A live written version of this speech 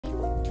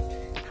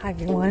Hi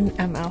everyone,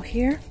 I'm out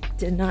here.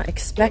 Did not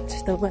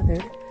expect the weather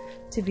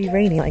to be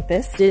rainy like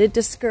this. Did it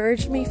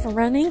discourage me from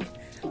running?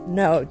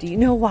 No. Do you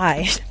know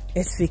why?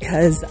 It's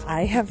because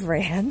I have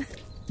ran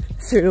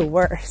through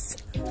worse.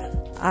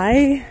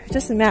 I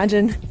just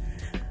imagine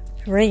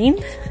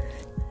rain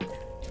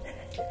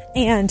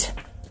and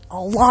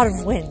a lot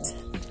of wind.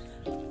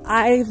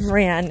 I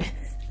ran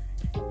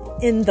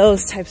in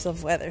those types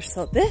of weather.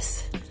 So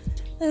this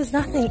is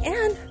nothing,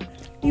 and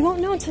you won't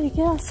know until you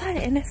get outside,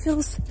 and it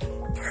feels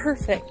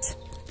perfect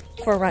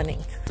for running.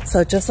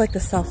 So just like the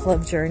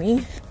self-love journey,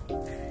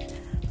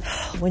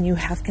 when you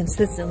have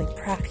consistently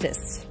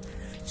practiced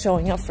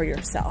showing up for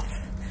yourself,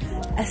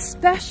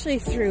 especially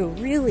through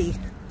really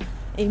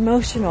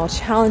emotional,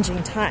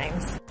 challenging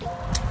times,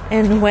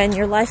 and when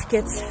your life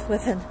gets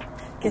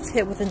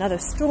hit with another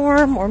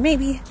storm, or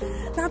maybe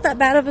not that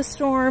bad of a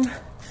storm,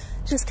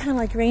 just kind of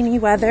like rainy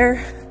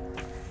weather,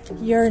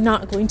 you're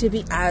not going to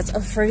be as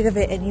afraid of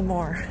it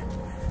anymore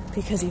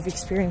because you've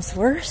experienced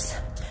worse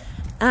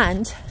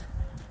and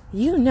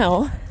you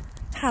know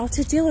how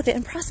to deal with it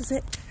and process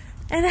it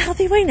in a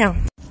healthy way now.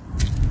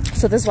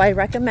 So this is why I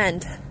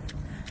recommend,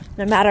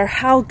 no matter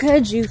how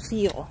good you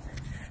feel,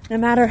 no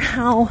matter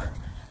how,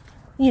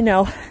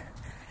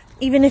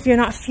 even if you're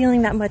not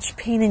feeling that much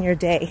pain in your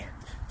day,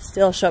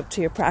 still show up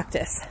to your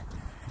practice.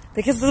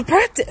 Because it's a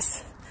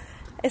practice.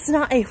 It's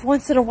not a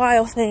once in a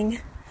while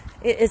thing.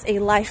 It is a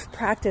life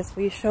practice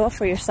where you show up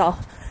for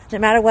yourself, no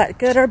matter what,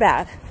 good or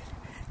bad.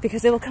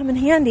 Because it will come in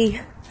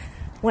handy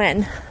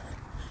when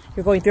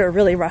you're going through a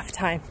really rough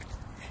time.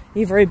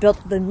 You've already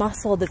built the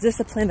muscle, the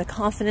discipline, the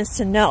confidence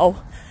to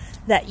know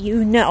that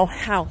you know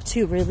how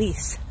to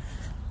release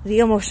the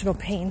emotional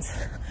pains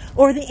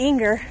or the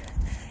anger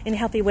in a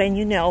healthy way, and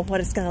you know what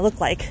it's going to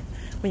look like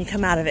when you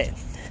come out of it.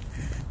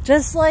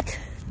 Just like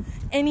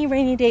any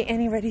rainy day,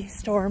 any rainy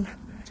storm,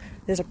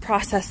 there's a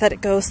process that it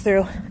goes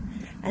through,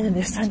 and then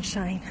there's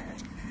sunshine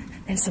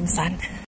and some sun.